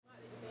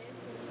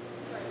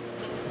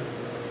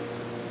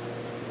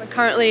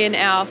currently in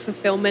our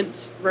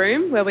fulfillment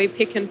room where we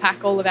pick and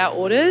pack all of our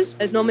orders.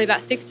 There's normally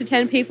about 6 to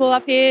 10 people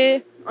up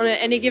here on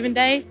any given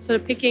day,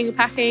 sort of picking,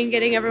 packing,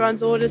 getting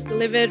everyone's orders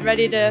delivered,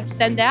 ready to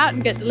send out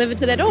and get delivered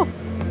to their door.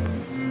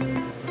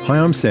 Hi,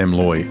 I'm Sam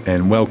Loy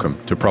and welcome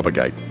to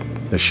Propagate,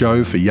 the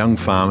show for young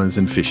farmers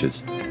and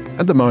fishers.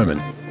 At the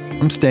moment,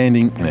 I'm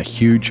standing in a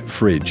huge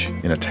fridge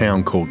in a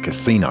town called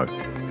Casino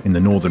in the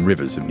Northern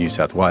Rivers of New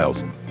South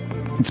Wales.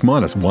 It's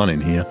 -1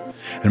 in here,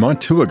 and my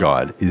tour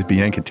guide is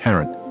Bianca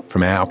Tarrant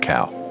from Our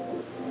Cow.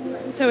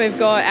 So we've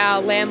got our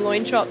lamb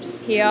loin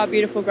chops here,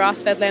 beautiful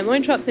grass-fed lamb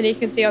loin chops, and you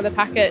can see on the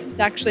packet it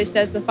actually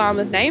says the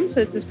farmer's name.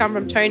 So this has come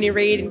from Tony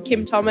Reid and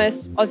Kim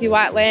Thomas, Aussie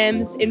White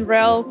Lambs,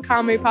 Inverell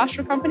Kāmu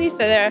Pastoral Company. So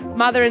they're a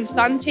mother and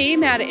son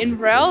team out of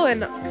Inverell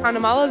and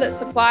Cunnamulla that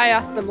supply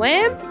us some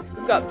lamb.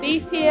 We've got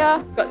beef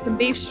here, we've got some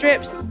beef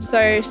strips.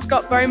 So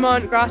Scott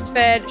Beaumont,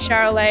 grass-fed,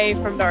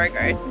 Charolais from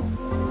Dorrigo.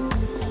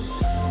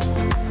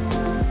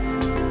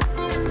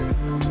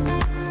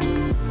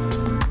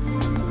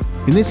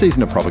 In this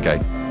season of Propagate,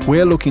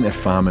 we're looking at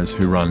farmers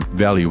who run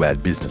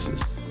value-add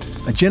businesses,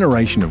 a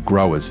generation of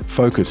growers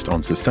focused on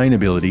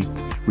sustainability,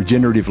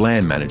 regenerative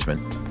land management,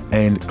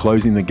 and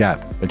closing the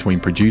gap between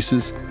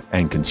producers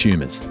and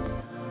consumers.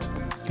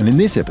 And in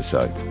this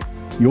episode,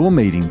 you're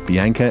meeting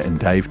Bianca and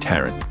Dave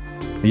Tarrant,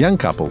 a young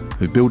couple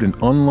who've built an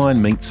online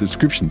meat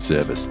subscription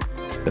service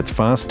that's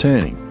fast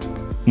turning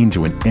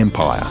into an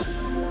empire.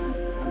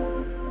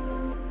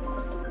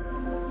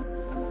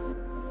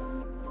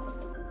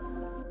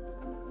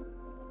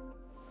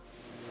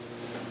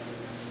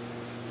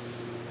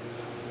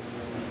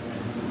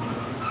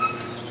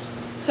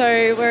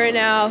 So we're in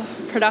our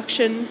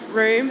production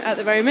room at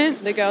the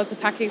moment. The girls are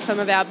packing some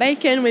of our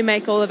bacon. We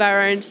make all of our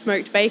own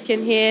smoked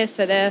bacon here.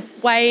 So they're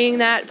weighing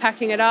that,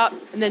 packing it up.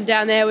 And then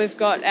down there we've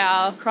got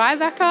our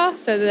cryovacker.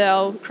 So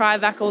they'll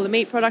cryovac all the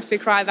meat products. We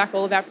cryovac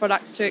all of our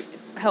products to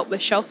help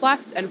with shelf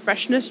life and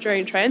freshness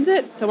during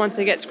transit. So once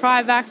it gets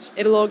cryovacked,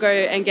 it'll all go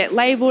and get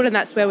labelled, and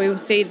that's where we will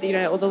see,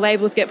 all the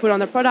labels get put on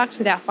the products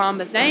with our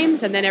farmers'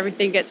 names, and then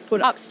everything gets put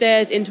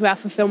upstairs into our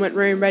fulfillment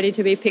room ready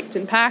to be picked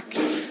and packed.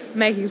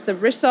 Making some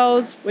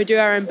rissoles. We do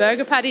our own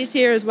burger patties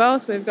here as well.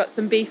 So we've got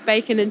some beef,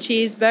 bacon and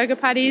cheese burger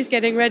patties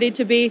getting ready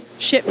to be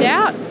shipped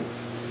out.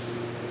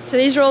 So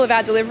these are all of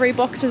our delivery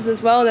boxes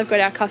as well. They've got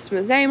our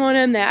customer's name on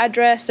them, their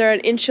address. They're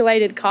an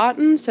insulated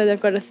carton, so they've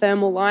got a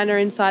thermal liner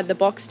inside the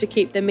box to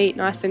keep the meat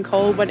nice and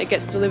cold when it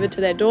gets delivered to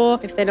their door.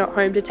 If they're not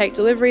home to take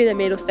delivery, the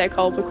meat will stay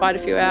cold for quite a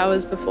few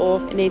hours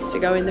before it needs to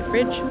go in the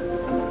fridge.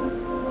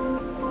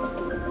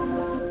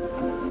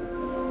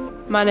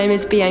 My name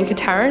is Bianca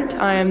Tarrant.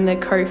 I am the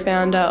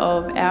co-founder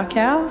of Our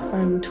Cow.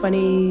 I'm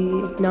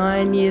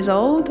 29 years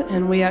old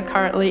and we are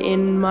currently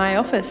in my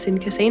office in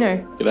Casino.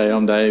 G'day,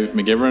 I'm Dave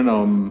McGivern.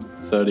 I'm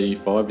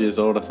 35 years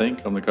old, I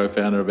think. I'm the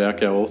co-founder of Our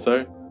Cow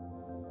also.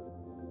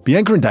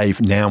 Bianca and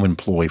Dave now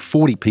employ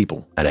 40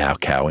 people at Our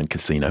Cow in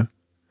Casino.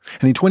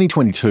 And in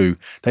 2022,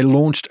 they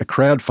launched a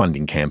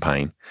crowdfunding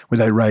campaign where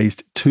they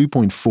raised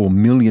 $2.4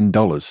 million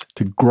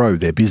to grow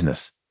their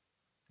business.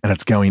 And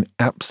it's going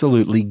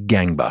absolutely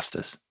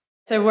gangbusters.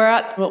 So we're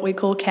at what we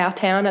call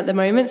Cowtown at the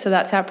moment. So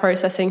that's our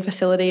processing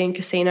facility in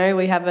Casino.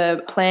 We have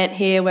a plant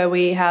here where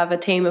we have a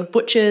team of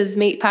butchers,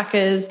 meat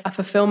packers, a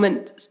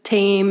fulfillment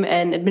team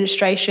and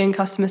administration,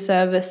 customer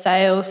service,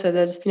 sales. So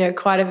there's,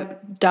 quite a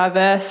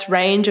diverse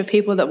range of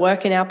people that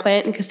work in our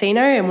plant in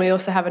Casino. And we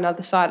also have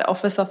another side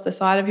office off the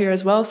side of here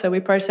as well. So we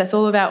process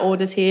all of our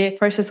orders here,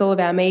 process all of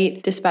our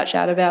meat, dispatch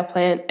out of our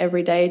plant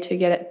every day to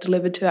get it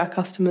delivered to our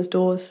customers'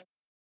 doors.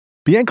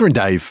 Bianca and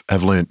Dave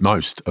have learnt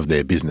most of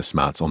their business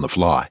smarts on the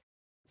fly.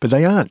 But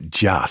they aren't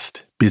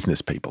just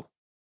business people.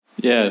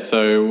 Yeah,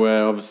 so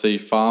we're obviously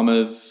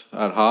farmers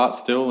at heart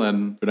still,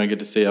 and we don't get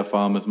to see our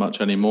farmers much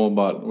anymore,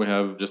 but we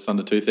have just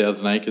under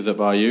 2,000 acres at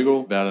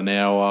Baryugal, about an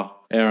hour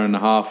and a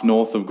half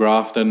north of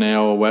Grafton, an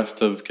hour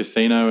west of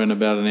Casino, and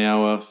about an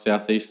hour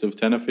southeast of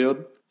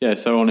Tenterfield. Yeah,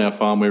 so on our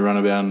farm we run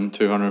about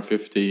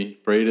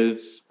 250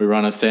 breeders. We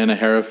run a Santa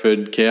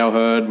Hereford cow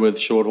herd with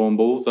shorthorn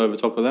bulls over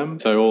top of them.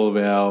 So all of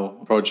our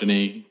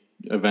progeny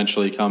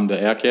eventually come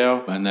to Our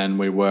Cow, and then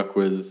we work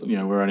with,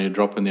 we're only a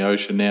drop in the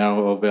ocean now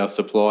of our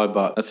supply,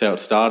 but that's how it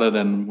started,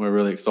 and we're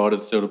really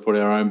excited still to put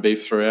our own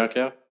beef through Our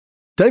Cow.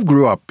 Dave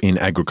grew up in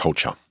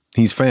agriculture.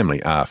 His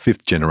family are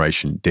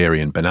fifth-generation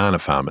dairy and banana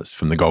farmers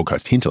from the Gold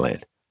Coast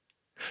hinterland.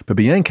 But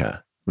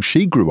Bianca,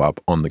 she grew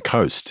up on the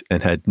coast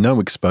and had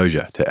no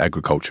exposure to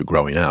agriculture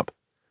growing up.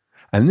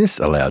 And this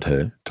allowed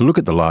her to look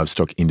at the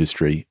livestock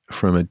industry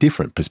from a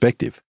different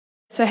perspective.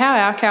 So how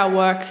Our Cow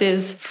works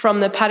is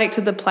from the paddock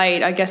to the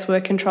plate, I guess we're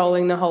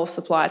controlling the whole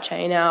supply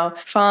chain. Our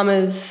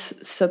farmers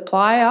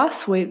supply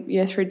us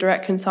through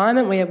direct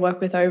consignment. We have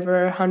worked with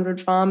over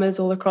 100 farmers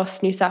all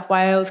across New South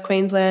Wales,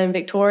 Queensland and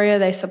Victoria.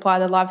 They supply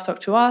the livestock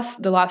to us.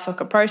 The livestock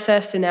are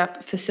processed in our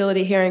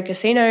facility here in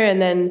Casino,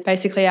 and then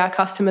basically our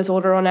customers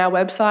order on our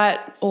website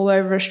all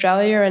over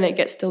Australia and it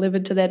gets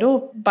delivered to their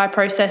door. By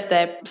process,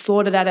 they're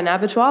slaughtered at an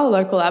abattoir,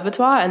 local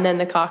abattoir, and then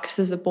the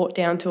carcasses are brought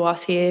down to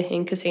us here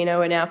in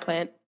Casino in our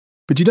plant.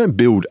 But you don't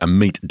build a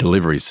meat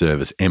delivery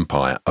service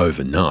empire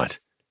overnight.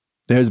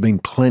 There has been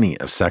plenty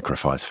of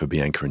sacrifice for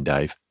Bianca and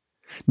Dave.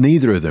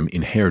 Neither of them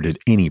inherited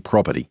any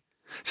property,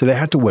 so they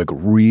had to work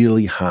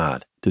really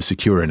hard to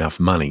secure enough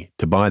money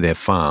to buy their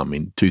farm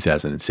in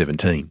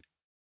 2017.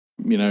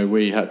 You know,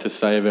 we had to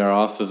save our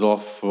asses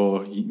off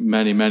for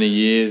many, many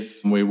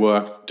years. We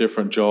worked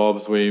different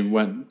jobs. We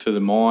went to the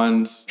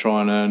mines,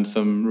 try and earn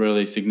some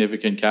really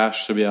significant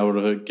cash to be able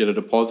to get a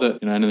deposit.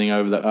 You know, anything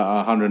over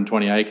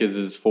 120 acres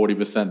is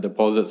 40%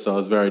 deposit, so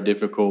it's very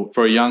difficult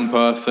for a young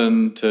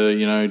person to,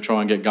 you know,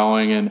 try and get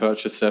going and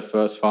purchase their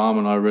first farm.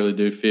 And I really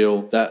do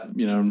feel that,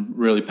 you know, I'm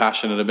really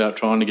passionate about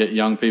trying to get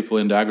young people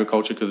into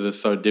agriculture because it's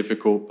so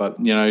difficult.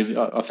 But, you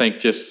know, I think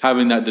just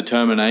having that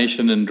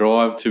determination and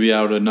drive to be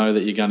able to know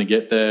that you're going to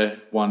get there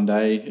one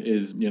day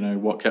is, you know,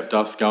 what kept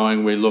us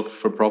going. We looked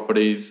for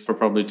properties for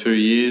probably 2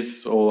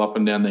 years all up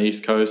and down the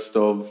east coast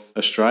of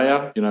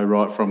Australia, you know,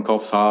 right from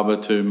Coffs Harbour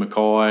to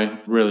Mackay,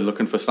 really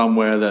looking for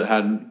somewhere that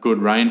had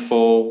good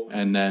rainfall.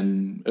 And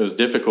then it was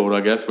difficult,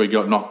 I guess. We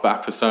got knocked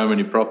back for so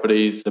many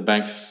properties. The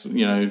banks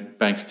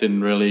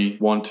didn't really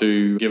want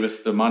to give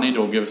us the money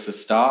or give us a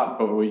start,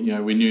 but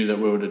we knew that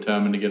we were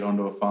determined to get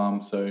onto a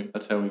farm. So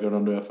that's how we got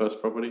onto our first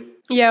property.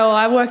 Yeah, well,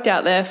 I worked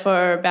out there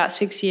for about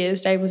 6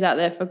 years. Dave was out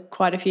there for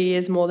quite a few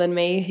years more than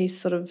me. He's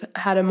sort of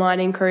had a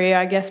mining career,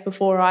 I guess,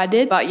 before I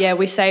did. But yeah,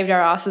 we saved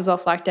our asses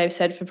off, like Dave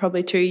said, for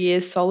probably 2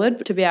 years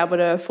solid to be able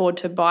to afford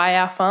to buy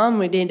our farm.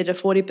 We needed a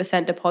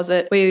 40%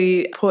 deposit.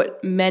 We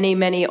put many,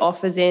 many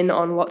offers in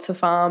on lots of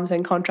farms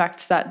and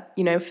contracts that,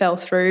 you know, fell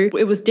through.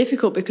 It was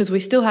difficult because we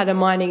still had a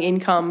mining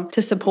income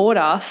to support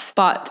us,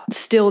 but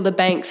still the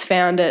banks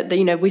found it that,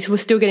 you know, we were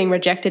still getting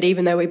rejected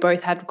even though we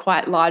both had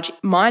quite large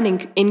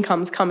mining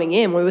incomes coming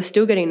in. We were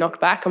still getting knocked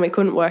back and we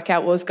couldn't work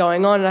out what was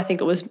going on. And I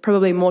think it was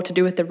probably more to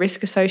do with the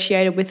risk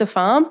associated with the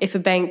farm. If a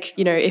bank,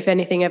 you know, if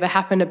anything ever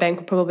happened, a bank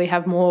would probably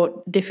have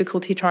more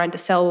difficulty trying to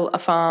sell a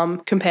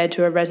farm compared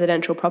to a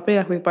residential property.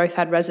 Like we've both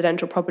had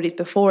residential properties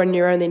before and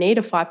you only need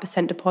a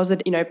 5%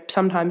 deposit, you know,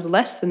 sometimes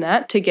less than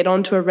that to get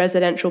onto a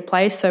residential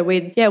place. So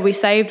we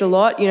saved a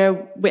lot, you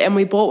know, and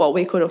we bought what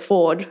we could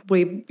afford.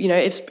 We, you know,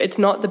 it's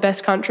not the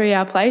best country,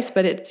 our place,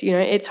 but it's, you know,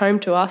 it's home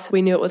to us.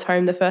 We knew it was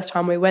home the first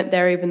time we went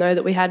there, even though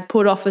that we had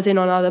put offers in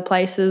on other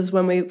places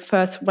when we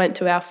first went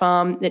to our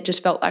farm. It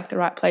just felt like the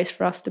right place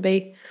for us to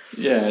be.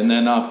 Yeah, and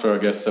then after, I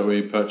guess, that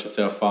we purchased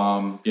our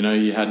farm, you know,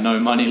 you had no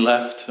money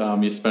left.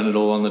 You spent it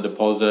all on the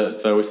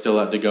deposit. So we still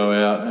had to go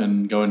out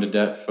and go into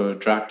debt for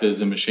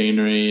tractors and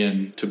machinery.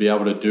 And to be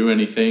able to do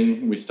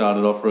anything, we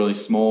started off really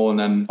small. And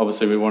then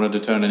obviously we wanted to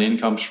turn an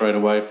income straight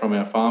away from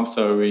our farm.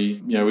 So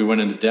we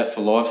went into debt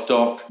for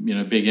livestock, you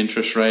know, big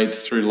interest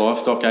rates through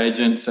livestock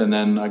agents. And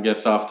then I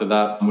guess after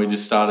that, we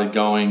just started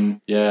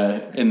going,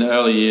 in the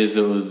early years,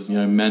 it was, you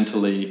know,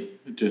 mentally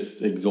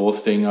just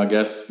exhausting, I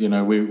guess. You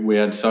know, we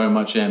had so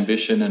much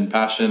ambition and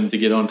passion to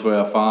get onto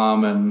our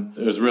farm, and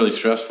it was really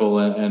stressful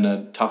and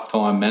a tough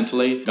time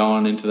mentally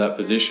going into that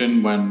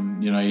position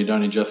when, you know, you'd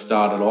only just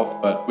started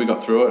off, but we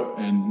got through it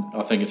and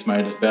I think it's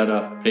made us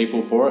better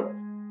people for it.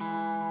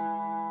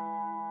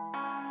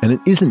 And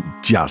it isn't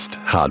just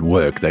hard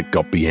work that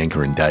got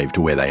Bianca and Dave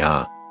to where they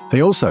are.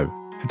 They also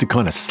had to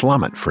kind of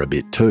slum it for a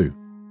bit too.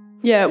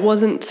 Yeah,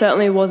 it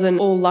certainly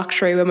wasn't all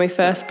luxury when we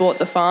first bought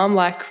the farm.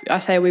 Like I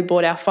say, we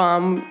bought our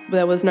farm,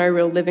 there was no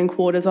real living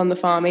quarters on the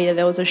farm either.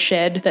 There was a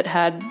shed that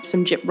had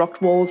some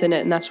gyp-rocked walls in it,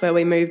 and that's where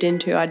we moved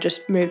into. I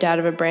just moved out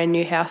of a brand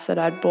new house that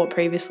I'd bought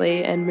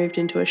previously and moved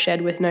into a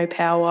shed with no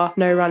power,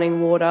 no running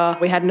water.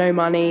 We had no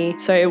money.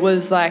 So it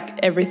was like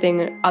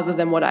everything other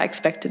than what I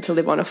expected to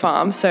live on a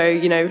farm. So,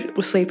 you know,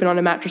 we're sleeping on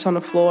a mattress on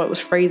the floor. It was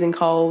freezing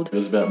cold. It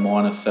was about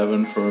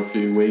 -7 for a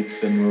few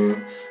weeks and we were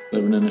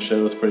living in a shed.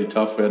 Was pretty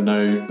tough. We had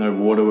no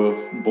water. We were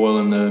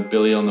boiling the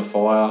billy on the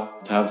fire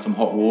to have some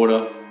hot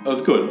water. It was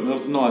good. It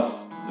was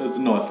nice. It was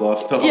a nice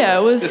lifestyle. Yeah,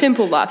 it was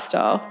simple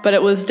lifestyle, but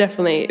it was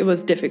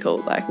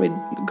difficult. Like we'd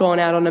gone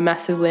out on a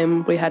massive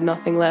limb. We had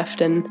nothing left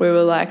and we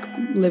were like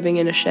living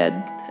in a shed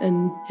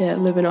and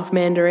living off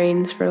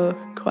mandarins for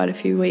quite a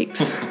few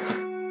weeks.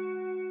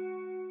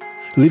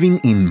 Living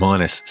in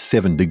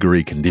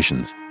 -7-degree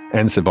conditions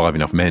and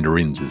surviving off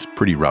mandarins is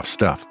pretty rough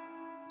stuff.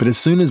 But as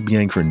soon as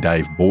Bianca and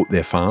Dave bought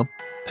their farm,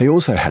 they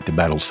also had to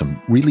battle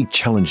some really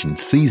challenging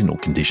seasonal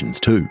conditions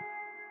too.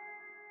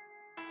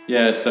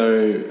 Yeah,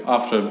 so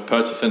after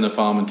purchasing the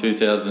farm in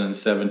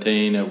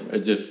 2017,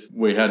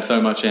 we had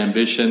so much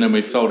ambition and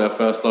we sold our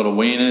first lot of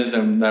weaners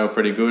and they were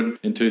pretty good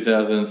in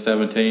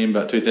 2017,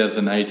 but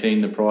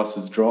 2018 the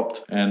prices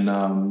dropped and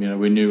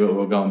we knew that we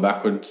were going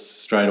backwards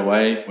straight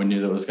away. We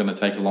knew that it was going to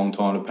take a long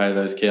time to pay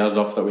those cows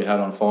off that we had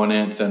on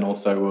finance, and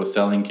also we were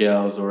selling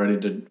cows already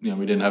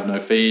we didn't have no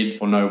feed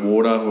or no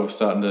water. We were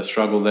starting to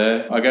struggle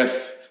there. I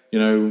guess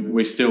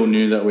we still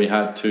knew that we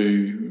had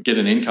to get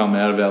an income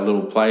out of our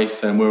little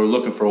place, and we were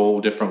looking for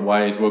all different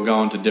ways. We were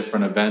going to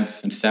different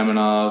events and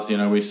seminars.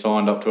 We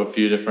signed up to a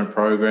few different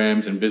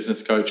programs and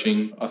business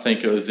coaching. I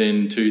think it was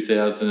in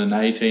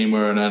 2018 we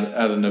were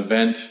at an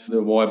event,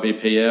 the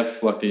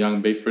YBPF, like the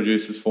Young Beef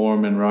Producers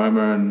Forum in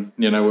Roma, and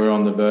we were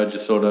on the verge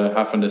of sort of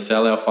having to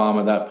sell our farm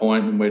at that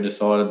point, and we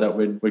decided that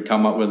we'd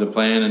come up with a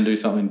plan and do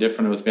something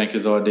different. It was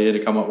Bianca's idea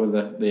to come up with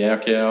the Our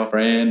Cow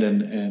brand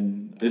and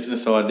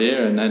business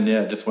idea, and then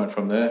it just went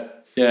from there.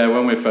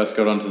 When we first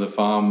got onto the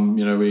farm,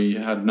 we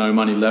had no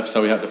money left,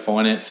 so we had to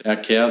finance our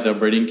cows, our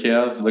breeding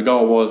cows. The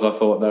goal was, I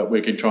thought, that we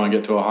could try and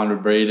get to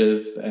 100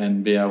 breeders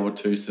and be able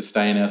to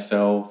sustain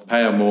ourselves,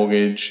 pay our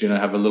mortgage,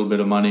 have a little bit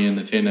of money in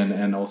the tin,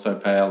 and also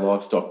pay our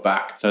livestock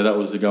back. So that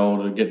was the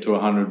goal, to get to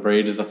 100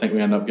 breeders. I think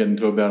we ended up getting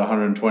to about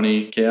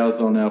 120 cows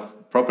on our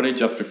property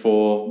just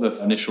before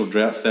the initial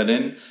drought set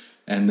in.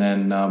 And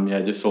then,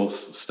 just all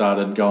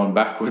started going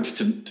backwards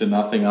to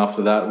nothing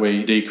after that.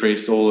 We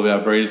decreased all of our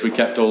breeders. We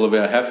kept all of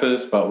our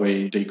heifers, but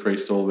we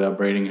decreased all of our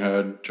breeding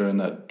herd during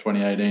that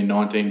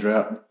 2018-19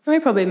 drought. We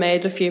probably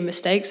made a few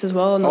mistakes as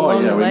well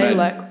along the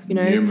way.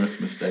 Numerous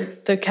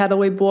mistakes. The cattle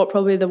we bought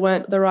probably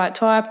weren't the right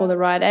type or the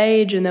right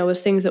age, and there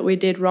was things that we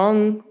did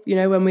wrong.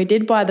 When we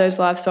did buy those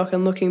livestock,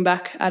 and looking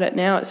back at it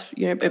now, it's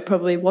it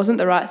probably wasn't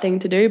the right thing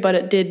to do, but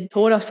it did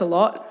taught us a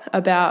lot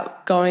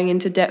about going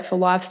into debt for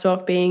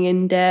livestock, being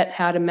in debt,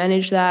 how to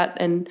manage that,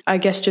 and I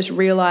guess just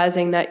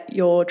realising that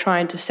you're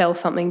trying to sell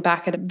something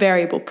back at a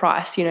variable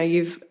price.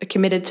 You've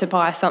committed to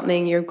buy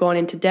something, you've gone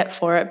into debt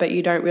for it, but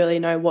you don't really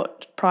know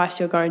what price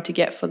you're going to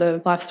get for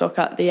the livestock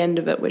at the end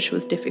of it, which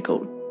was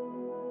difficult.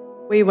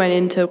 We went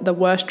into the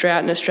worst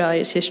drought in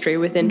Australia's history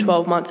within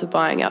 12 months of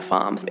buying our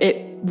farms.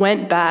 It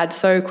went bad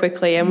so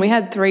quickly, and we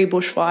had 3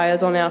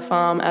 bushfires on our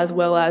farm as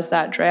well as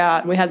that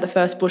drought. We had the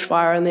first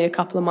bushfire only a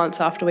couple of months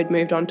after we'd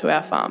moved on to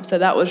our farm, so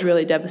that was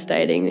really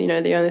devastating.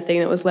 The only thing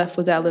that was left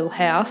was our little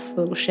house,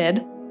 little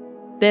shed.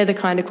 They're the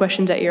kind of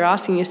questions that you're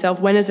asking yourself.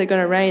 When is it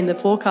going to rain? The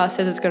forecast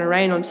says it's going to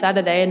rain on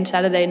Saturday, and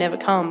Saturday never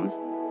comes.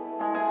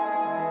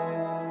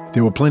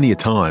 There were plenty of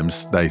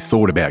times they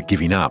thought about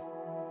giving up.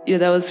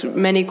 There was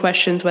many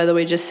questions whether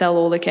we just sell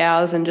all the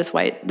cows and just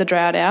wait the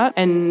drought out,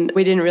 and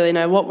we didn't really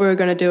know what we were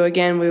going to do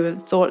again. We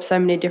thought so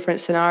many different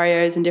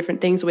scenarios and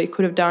different things that we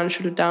could have done,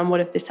 should have done.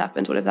 What if this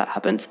happens? What if that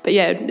happens? But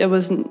there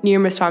was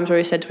numerous times where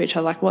we said to each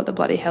other, what the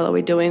bloody hell are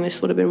we doing?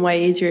 This would have been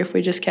way easier if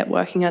we just kept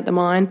working at the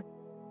mine.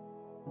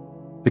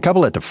 The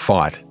couple had to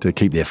fight to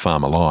keep their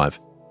farm alive.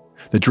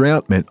 The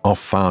drought meant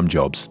off-farm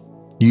jobs,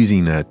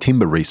 using a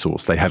timber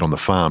resource they had on the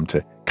farm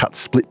to cut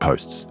split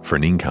posts for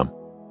an income.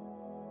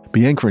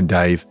 Bianca and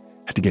Dave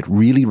had to get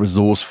really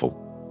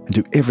resourceful and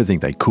do everything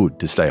they could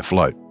to stay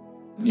afloat.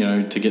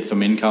 To get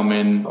some income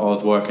in. I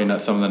was working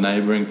at some of the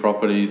neighbouring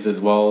properties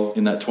as well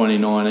in that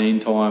 2019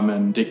 time,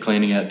 and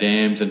cleaning out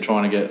dams and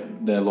trying to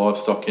get their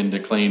livestock into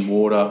clean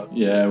water.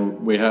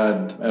 We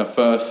had our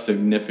first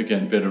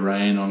significant bit of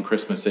rain on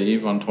Christmas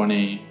Eve on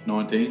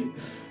 2019.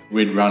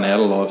 We'd run out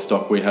of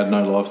livestock. We had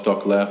no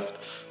livestock left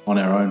on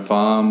our own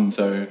farm,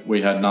 so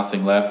we had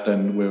nothing left,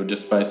 and we were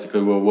just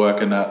basically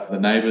working at the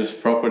neighbour's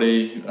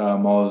property. I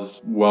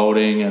was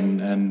welding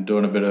and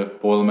doing a bit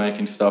of boiler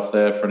making stuff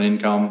there for an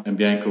income, and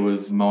Bianca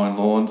was mowing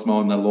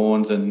their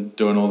lawns and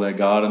doing all their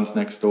gardens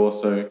next door,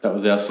 so that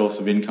was our source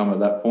of income at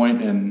that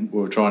point. And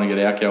we were trying to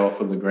get our cow off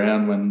of the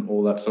ground when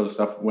all that sort of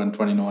stuff, when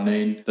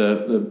 2019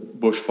 the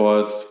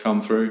bushfires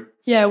come through.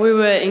 We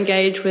were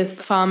engaged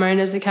with Farm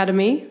Owners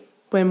Academy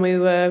when we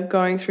were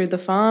going through the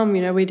farm.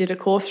 We did a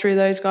course through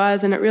those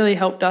guys, and it really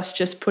helped us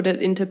just put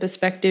it into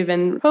perspective.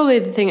 And probably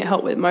the thing it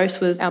helped with most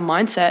was our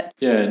mindset.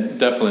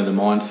 Definitely the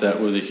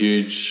mindset was a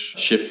huge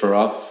shift for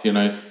us,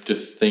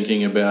 just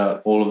thinking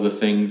about all of the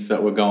things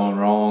that were going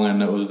wrong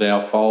and it was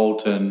our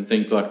fault and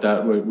things like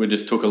that. We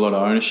just took a lot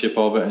of ownership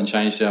of it and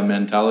changed our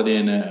mentality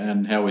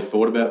and how we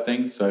thought about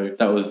things. So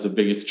that was the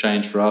biggest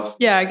change for us.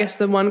 I guess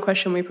the one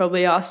question we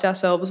probably asked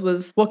ourselves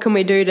was, what can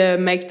we do to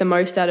make the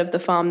most out of the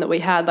farm that we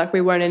had?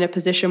 We weren't in a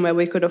position where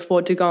we could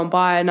afford to go and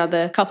buy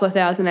another couple of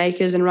thousand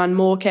acres and run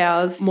more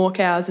cows. More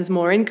cows is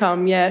more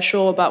income,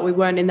 sure, but we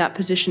weren't in that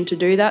position to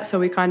do that. So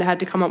we kind of had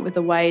to come up with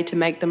a way to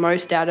make the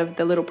most out of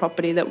the little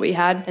property that we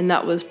had. And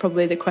that was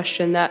probably the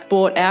question that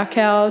brought Our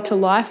Cow to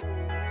life.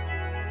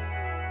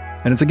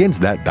 And it's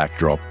against that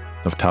backdrop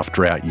of tough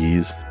drought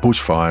years,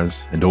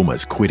 bushfires and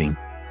almost quitting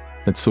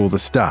that saw the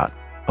start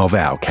of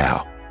Our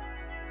Cow.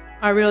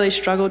 I really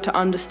struggled to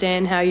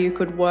understand how you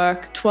could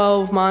work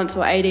 12 months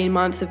or 18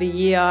 months of a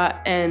year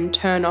and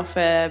turn off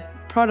a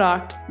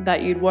product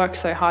that you'd work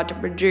so hard to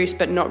produce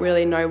but not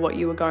really know what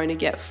you were going to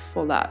get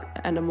for that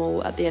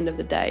animal at the end of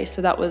the day.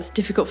 So that was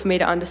difficult for me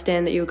to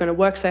understand, that you were going to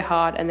work so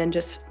hard and then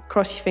just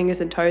cross your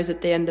fingers and toes at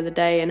the end of the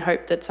day and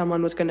hope that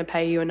someone was going to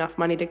pay you enough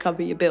money to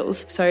cover your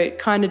bills. So it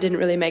kind of didn't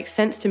really make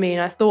sense to me.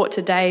 And I thought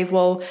to Dave,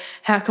 well,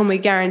 how can we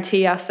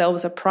guarantee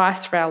ourselves a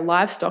price for our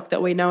livestock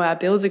that we know our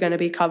bills are going to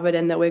be covered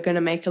and that we're going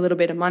to make a little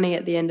bit of money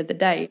at the end of the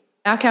day?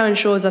 Our cow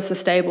ensures us a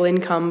stable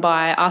income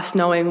by us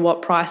knowing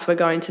what price we're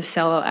going to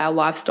sell our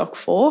livestock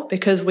for,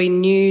 because we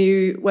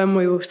knew when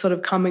we were sort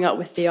of coming up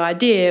with the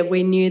idea,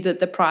 we knew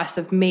that the price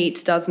of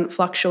meat doesn't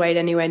fluctuate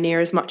anywhere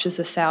near as much as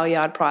the sale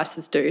yard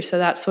prices do. So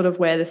that's sort of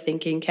where the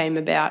thinking came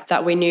about,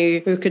 that we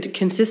knew we could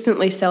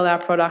consistently sell our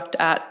product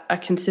at a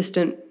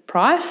consistent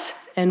price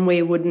and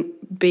we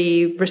wouldn't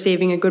be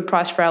receiving a good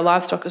price for our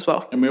livestock as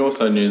well. And we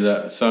also knew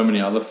that so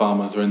many other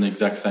farmers were in the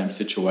exact same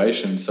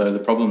situation. So the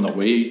problem that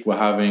we were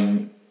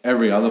having,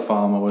 every other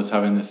farmer was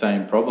having the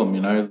same problem.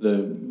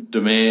 The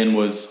demand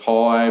was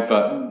high,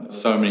 but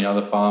so many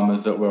other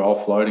farmers that were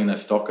offloading their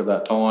stock at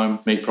that time.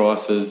 Meat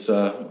prices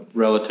are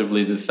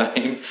relatively the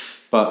same,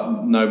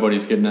 but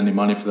nobody's getting any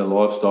money for their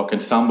livestock,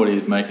 and somebody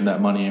is making that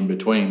money in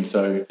between.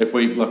 So if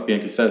we, like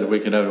Bianca said, if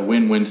we could have a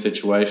win-win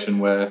situation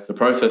where the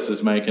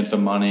processor's making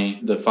some money,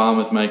 the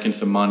farmer's making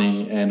some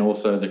money, and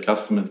also the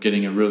customer's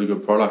getting a really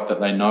good product that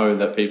they know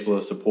that people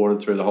are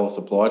supported through the whole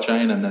supply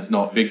chain, and there's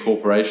not big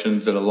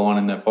corporations that are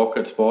lining their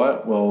pockets by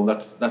it, well,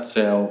 that's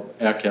how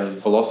our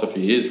cow's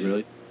philosophy is,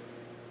 really.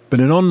 But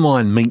an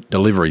online meat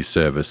delivery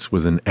service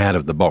was an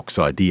out-of-the-box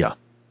idea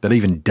that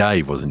even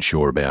Dave wasn't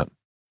sure about.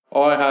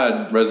 I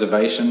had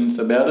reservations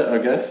about it, I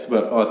guess,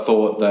 but I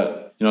thought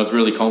that, I was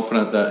really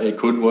confident that it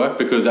could work,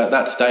 because at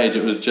that stage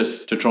it was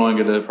just to try and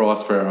get a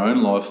price for our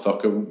own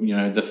livestock.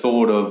 The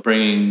thought of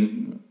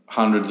bringing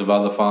hundreds of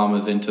other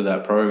farmers into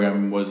that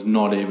program was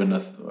not even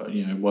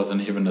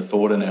wasn't even a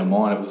thought in our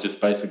mind. It was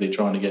just basically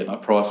trying to get a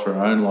price for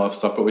our own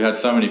livestock. But we had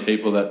so many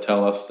people that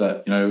tell us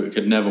that, it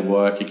could never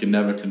work. You could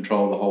never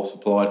control the whole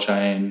supply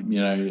chain.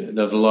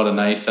 There's a lot of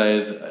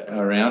naysayers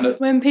around it.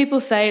 When people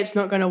say it's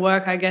not going to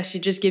work, I guess it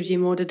just gives you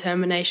more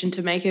determination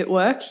to make it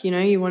work.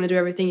 You want to do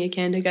everything you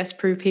can to,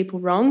 prove people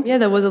wrong. Yeah,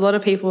 there was a lot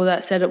of people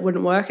that said it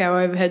wouldn't work.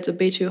 Our overheads would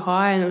be too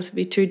high and it would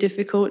be too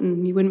difficult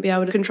and you wouldn't be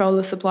able to control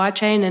the supply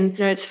chain. And,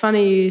 it's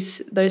funny,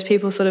 those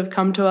people sort of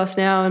come to us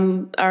now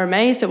and are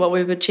amazed at what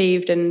we've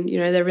achieved, and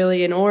they're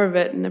really in awe of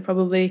it, and they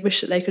probably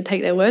wish that they could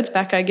take their words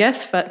back, I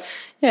guess. But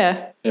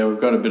yeah,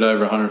 we've got a bit over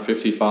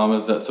 150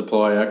 farmers that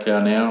supply our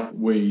cow now.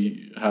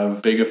 We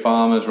have bigger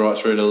farmers right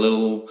through to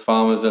little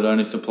farmers that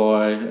only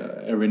supply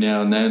every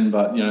now and then,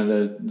 but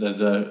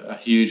there's a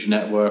huge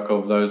network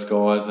of those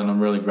guys, and I'm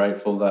really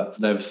grateful that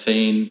they've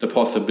seen the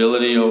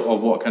possibility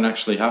of what can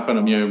actually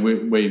happen.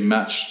 We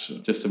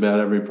matched just about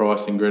every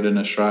pricing grid in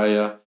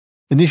Australia.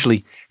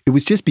 Initially, it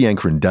was just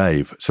Bianca and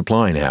Dave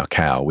supplying our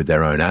cow with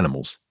their own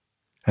animals,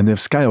 and they've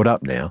scaled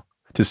up now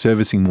to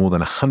servicing more than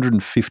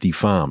 150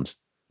 farms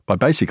by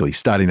basically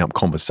starting up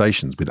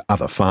conversations with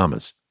other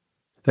farmers.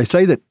 They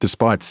say that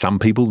despite some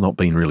people not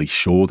being really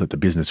sure that the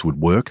business would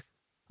work,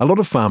 a lot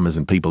of farmers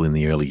and people in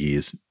the early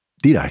years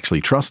did actually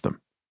trust them.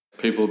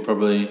 People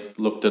probably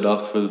looked at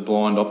us with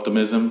blind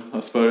optimism, I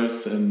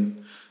suppose,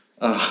 and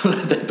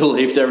they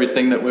believed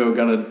everything that we were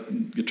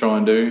going to try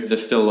and do.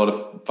 There's still a lot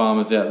of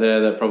farmers out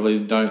there that probably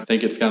don't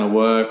think it's going to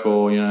work,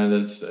 or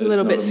there's a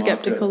little bit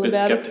skeptical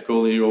about it.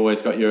 You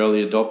always got your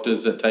early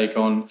adopters that take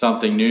on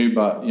something new,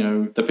 but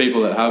the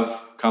people that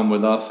have come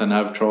with us and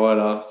have tried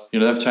us,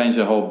 they've changed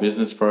their whole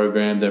business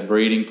program, their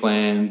breeding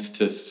plans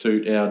to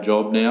suit our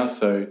job now.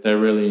 So they're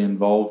really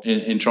involved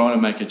in trying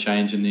to make a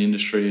change in the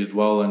industry as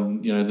well.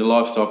 And, the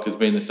livestock has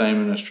been the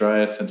same in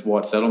Australia since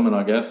white settlement,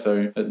 I guess.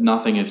 So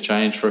nothing has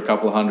changed for a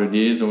couple of 100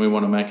 years, and we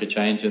want to make a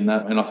change in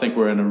that. And I think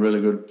we're in a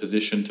really good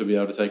position to be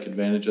able to take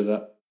advantage of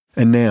that.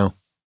 And now,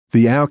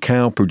 the Our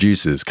Cow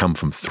producers come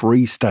from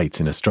 3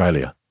 states in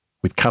Australia,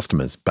 with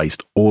customers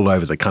based all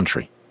over the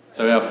country.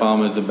 So our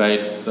farmers are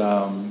based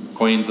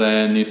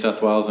Queensland, New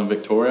South Wales and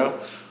Victoria.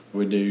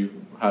 We do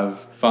have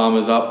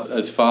farmers up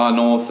as far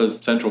north as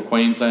central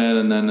Queensland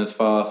and then as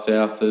far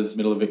south as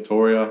middle of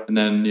Victoria. And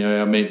then,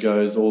 our meat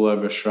goes all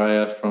over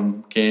Australia,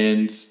 from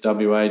Cairns,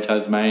 WA,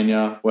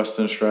 Tasmania,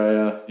 Western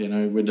Australia.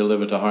 We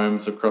deliver to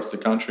homes across the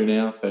country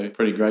now. So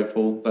pretty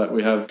grateful that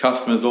we have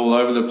customers all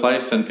over the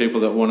place and people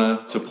that want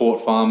to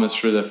support farmers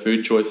through their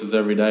food choices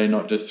every day,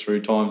 not just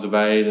through times of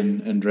aid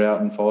and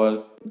drought and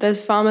fires.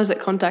 There's farmers that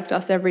contact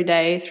us every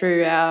day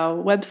through our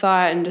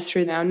website and just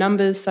through our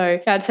numbers. So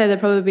I'd say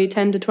there'd probably be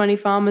 10 to 20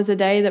 farmers a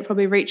day that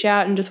probably reach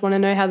out and just want to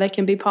know how they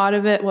can be part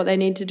of it, what they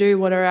need to do,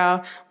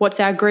 what's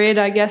our grid,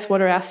 I guess,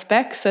 what are our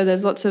specs. So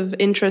there's lots of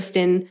interest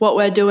in what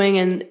we're doing,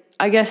 and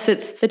I guess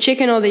it's the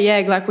chicken or the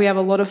egg. We have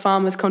a lot of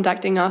farmers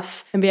contacting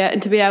us, and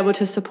to be able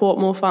to support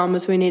more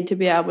farmers, we need to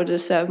be able to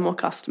serve more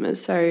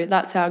customers. So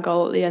that's our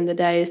goal at the end of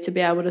the day, is to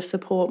be able to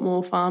support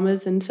more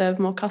farmers and serve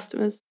more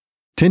customers.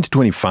 10 to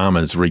 20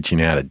 farmers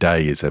reaching out a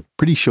day is a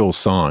pretty sure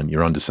sign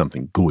you're onto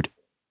something good.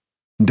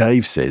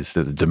 Dave says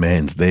that the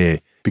demand's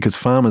there because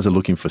farmers are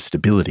looking for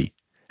stability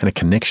and a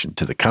connection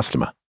to the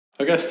customer.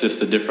 I guess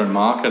just a different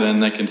market,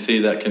 and they can see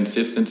that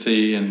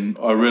consistency. And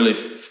I really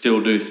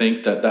still do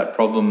think that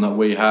problem that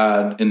we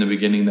had in the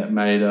beginning that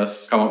made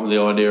us come up with the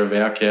idea of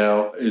Our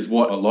Cow is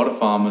what a lot of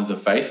farmers are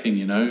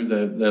facing.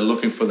 They're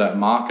looking for that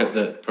market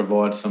that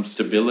provides some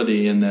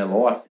stability in their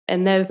life.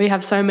 And we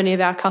have so many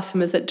of our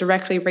customers that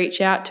directly reach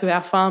out to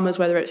our farmers,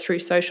 whether it's through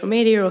social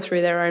media or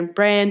through their own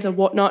brands or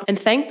whatnot, and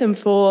thank them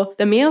for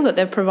the meal that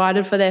they've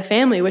provided for their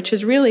family, which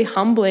is really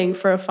humbling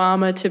for a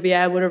farmer to be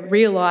able to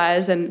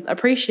realise and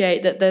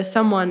appreciate that there's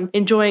someone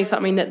enjoying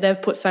something that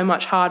they've put so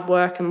much hard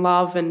work and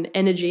love and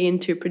energy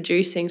into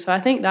producing. So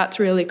I think that's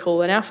really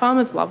cool, and our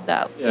farmers love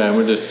that. Yeah,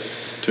 we're just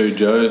two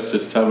Joes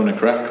just having a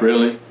crack,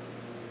 really.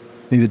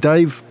 Neither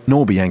Dave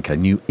nor Bianca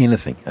knew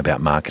anything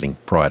about marketing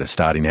prior to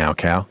starting Our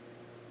Cow.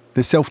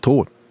 They're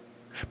self-taught,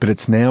 but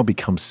it's now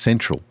become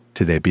central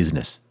to their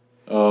business.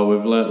 Oh,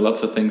 we've learnt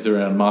lots of things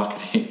around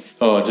marketing.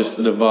 Oh, just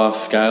the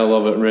vast scale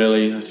of it,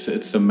 really.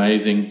 It's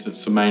amazing.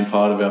 It's the main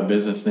part of our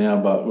business now,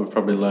 but we've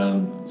probably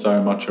learned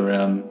so much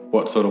around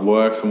what sort of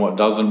works and what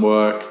doesn't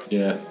work.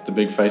 Yeah, the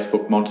big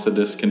Facebook monster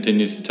just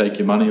continues to take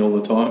your money all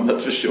the time,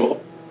 that's for sure.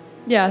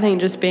 Yeah, I think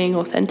just being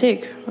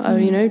authentic,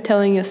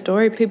 telling your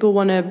story. People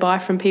want to buy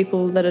from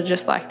people that are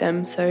just like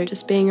them. So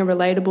just being a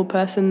relatable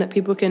person that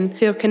people can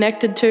feel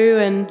connected to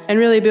and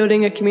really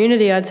building a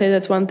community. I'd say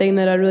that's one thing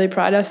that I really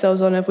pride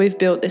ourselves on. If we've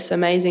built this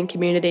amazing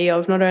community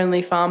of not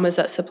only farmers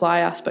that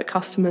supply us, but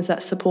customers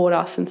that support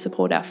us and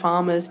support our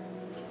farmers.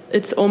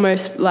 It's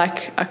almost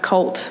like a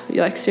cult.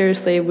 Like,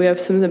 seriously, we have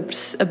some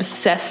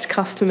obsessed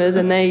customers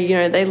and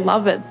they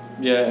love it.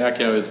 Yeah, Our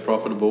Cow is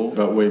profitable,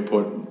 but we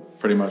put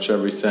pretty much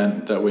every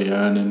cent that we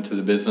earn into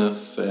the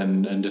business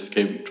and just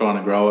keep trying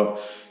to grow it.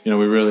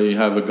 We really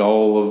have a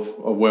goal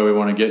of where we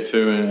want to get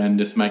to and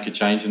just make a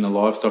change in the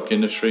livestock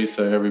industry.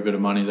 So every bit of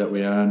money that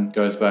we earn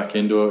goes back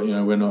into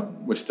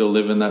it. We still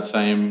live in that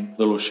same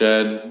little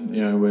shed.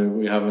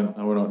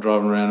 We're not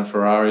driving around in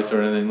Ferraris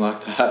or anything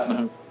like that.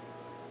 No.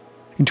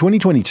 In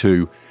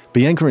 2022,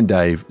 Bianca and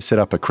Dave set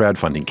up a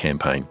crowdfunding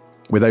campaign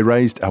where they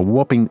raised a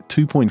whopping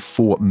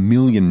 $2.4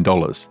 million.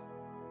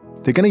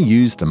 They're going to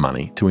use the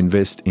money to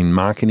invest in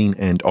marketing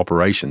and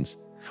operations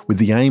with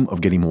the aim of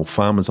getting more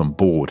farmers on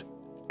board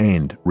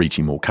and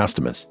reaching more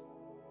customers.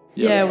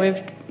 Yeah,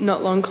 we've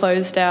not long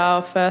closed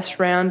our first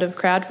round of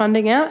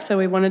crowdfunding out. So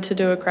we wanted to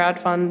do a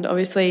crowdfund.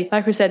 Obviously,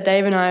 like we said,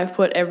 Dave and I have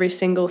put every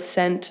single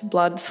cent,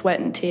 blood,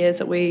 sweat and tears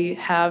that we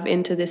have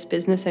into this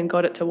business and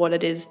got it to what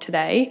it is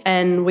today.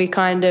 And we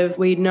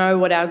know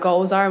what our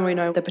goals are and we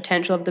know the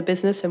potential of the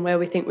business and where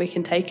we think we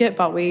can take it.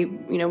 But we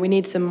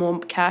need some more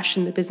cash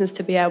in the business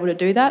to be able to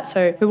do that.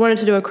 So we wanted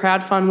to do a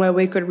crowdfund where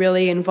we could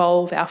really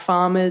involve our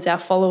farmers, our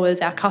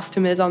followers, our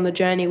customers on the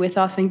journey with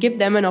us and give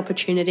them an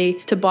opportunity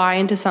to buy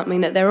into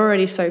something that they're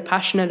already so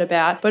passionate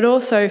about, but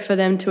also for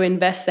them to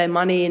invest their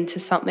money into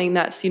something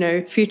that's,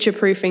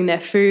 future-proofing their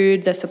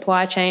food, their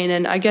supply chain,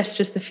 and I guess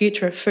just the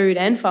future of food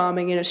and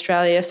farming in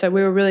Australia. So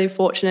we were really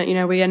fortunate,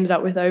 we ended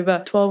up with over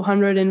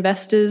 1,200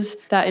 investors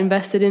that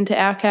invested into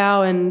Our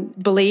Cow and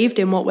believed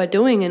in what we're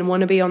doing and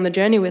want to be on the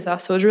journey with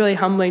us. So it was really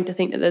humbling to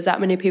think that there's that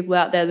many people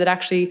out there that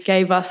actually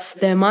gave us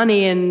their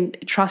money and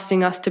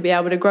trusting us to be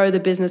able to grow the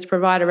business,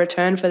 provide a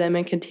return for them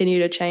and continue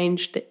to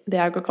change the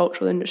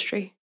agricultural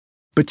industry.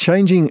 But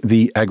changing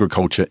the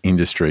agriculture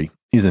industry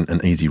isn't an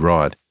easy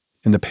ride,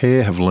 and the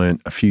pair have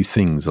learnt a few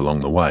things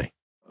along the way.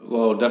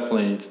 Well,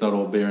 definitely it's not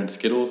all beer and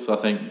Skittles. I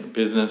think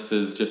business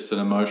is just an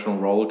emotional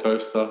roller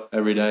coaster.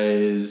 Every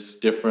day is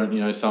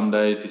different. Some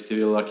days you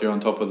feel like you're on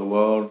top of the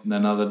world, and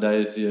then other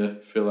days you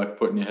feel like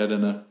putting your head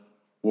in a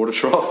water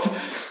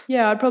trough.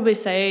 Yeah, I'd probably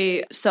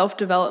say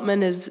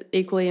self-development is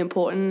equally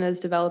important as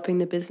developing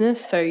the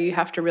business. So you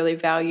have to really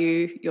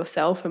value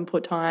yourself and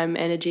put time,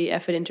 energy,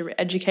 effort into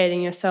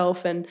educating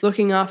yourself and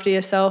looking after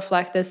yourself.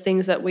 Like there's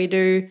things that we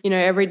do,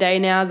 every day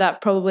now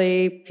that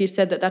probably if you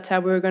said that that's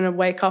how we were going to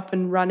wake up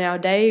and run our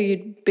day,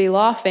 you'd be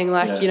laughing.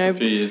 A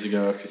few years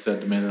ago, if you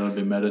said to me that I'd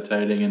be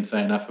meditating and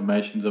saying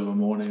affirmations of a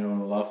morning, I would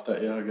have laughed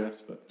at you, I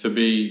guess. But to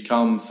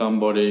become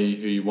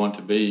somebody who you want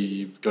to be,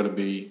 you've got to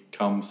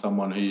become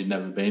someone who you've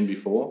never been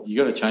before. You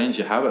got to change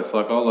your habits.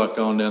 Like I like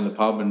going down the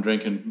pub and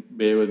drinking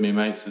beer with me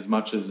mates as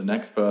much as the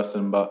next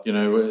person, but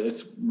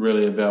it's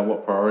really about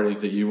what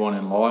priorities that you want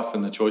in life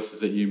and the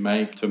choices that you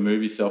make to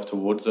move yourself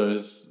towards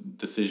those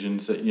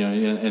decisions that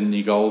and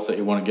the goals that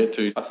you want to get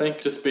to. I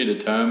think just be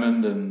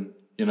determined and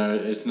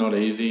it's not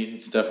easy.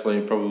 It's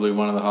definitely probably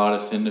one of the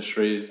hardest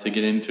industries to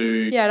get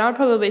into. Yeah, and I'd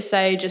probably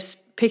say just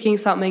picking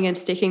something and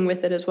sticking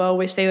with it as well.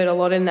 We see it a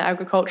lot in the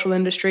agricultural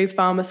industry.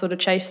 Farmers sort of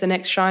chase the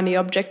next shiny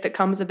object that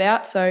comes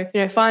about. So,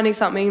 finding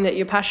something that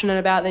you're passionate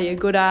about, that you're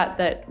good at,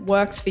 that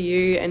works for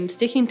you and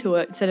sticking to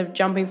it instead of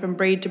jumping from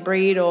breed to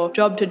breed or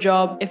job to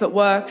job. If it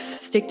works,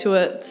 stick to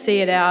it,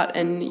 see it out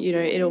and,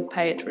 it'll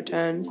pay its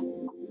returns.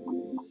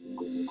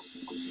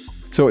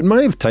 So it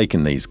may have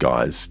taken these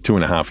guys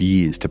 2.5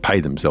 years to pay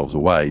themselves a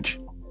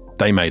wage.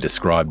 They may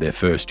describe their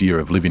first year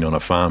of living on a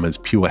farm as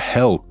pure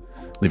hell,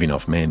 living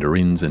off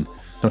mandarins and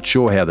not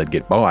sure how they'd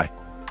get by.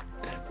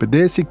 But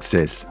their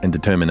success and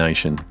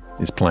determination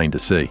is plain to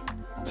see.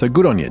 So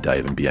good on you,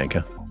 Dave and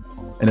Bianca.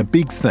 And a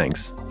big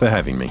thanks for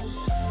having me.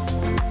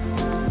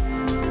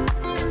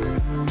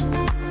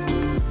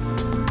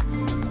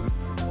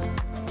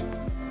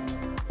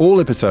 All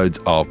episodes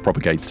of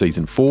Propagate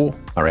Season 4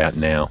 are out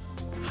now.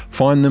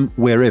 Find them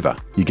wherever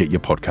you get your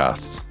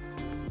podcasts.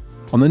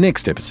 On the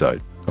next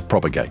episode of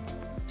Propagate.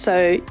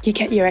 So you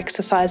get your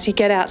exercise, you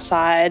get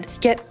outside,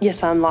 get your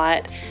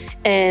sunlight,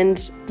 and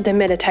the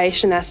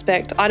meditation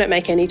aspect. I don't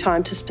make any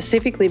time to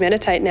specifically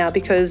meditate now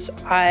because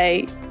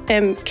I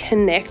am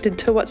connected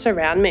to what's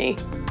around me.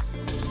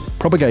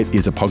 Propagate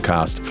is a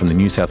podcast from the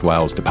New South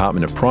Wales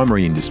Department of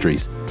Primary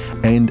Industries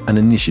and an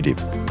initiative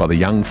by the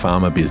Young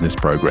Farmer Business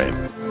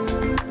Program.